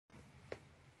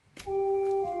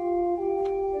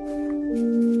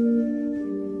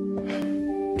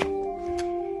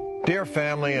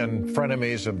family and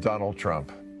frenemies of Donald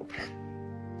Trump.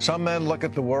 Some men look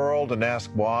at the world and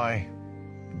ask why.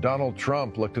 Donald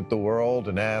Trump looked at the world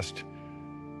and asked,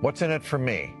 what's in it for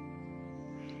me?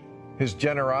 His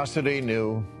generosity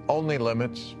knew only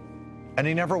limits, and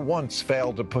he never once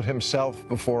failed to put himself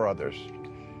before others.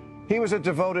 He was a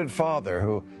devoted father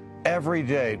who every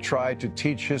day tried to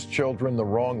teach his children the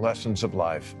wrong lessons of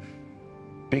life.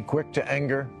 Be quick to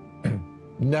anger,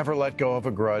 never let go of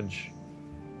a grudge,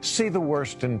 see the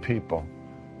worst in people,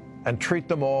 and treat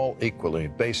them all equally,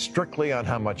 based strictly on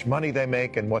how much money they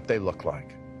make and what they look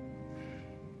like.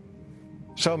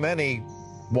 So many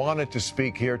wanted to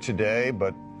speak here today,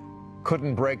 but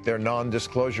couldn't break their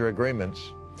non-disclosure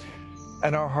agreements.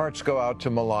 And our hearts go out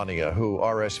to Melania, who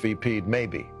RSVP'd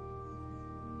maybe.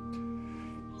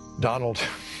 Donald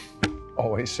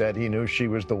always said he knew she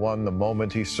was the one the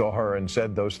moment he saw her and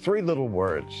said those three little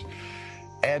words,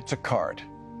 add to cart.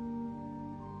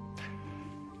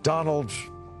 Donald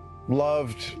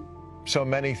loved so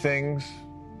many things: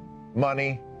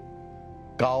 money,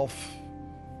 golf,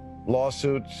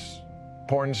 lawsuits,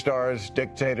 porn stars,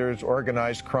 dictators,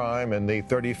 organized crime, and the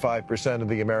 35% of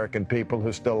the American people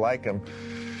who still like him.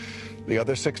 The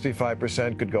other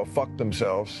 65% could go fuck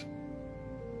themselves.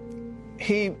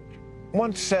 He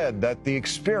once said that the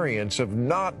experience of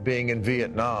not being in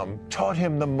Vietnam taught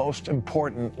him the most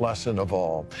important lesson of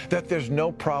all, that there's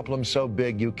no problem so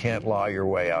big you can't lie your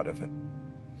way out of it.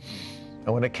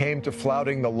 And when it came to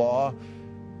flouting the law,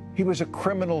 he was a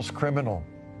criminal's criminal,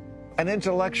 and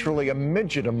intellectually a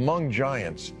midget among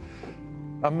giants,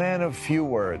 a man of few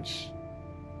words,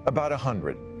 about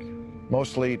 100,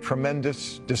 mostly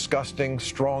tremendous, disgusting,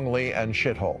 strongly, and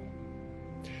shithole.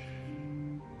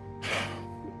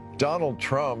 Donald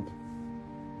Trump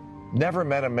never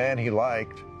met a man he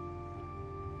liked,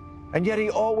 and yet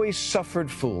he always suffered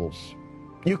fools.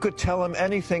 You could tell him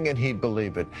anything and he'd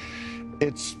believe it.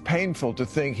 It's painful to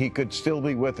think he could still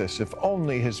be with us if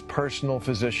only his personal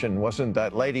physician wasn't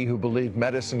that lady who believed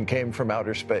medicine came from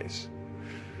outer space.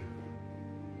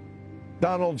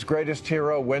 Donald's greatest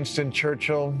hero, Winston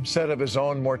Churchill, said of his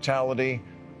own mortality,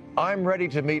 "I'm ready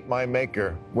to meet my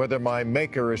maker. Whether my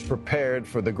maker is prepared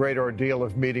for the great ordeal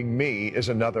of meeting me is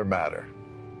another matter."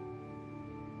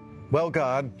 Well,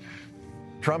 God,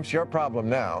 Trump's your problem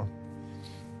now.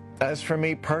 As for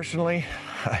me personally,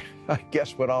 I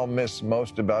guess what I'll miss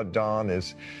most about Don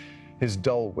is his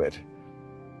dull wit.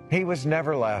 He was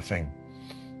never laughing.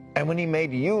 And when he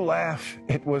made you laugh,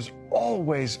 it was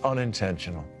always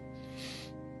unintentional.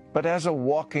 But as a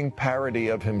walking parody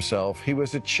of himself, he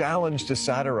was a challenge to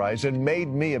satirize and made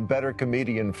me a better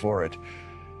comedian for it.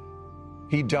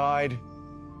 He died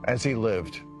as he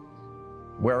lived,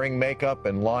 wearing makeup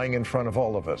and lying in front of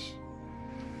all of us.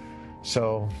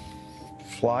 So,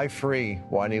 fly free,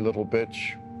 whiny little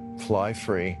bitch. Fly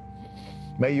free.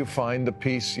 May you find the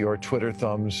peace your Twitter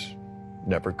thumbs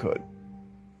never could.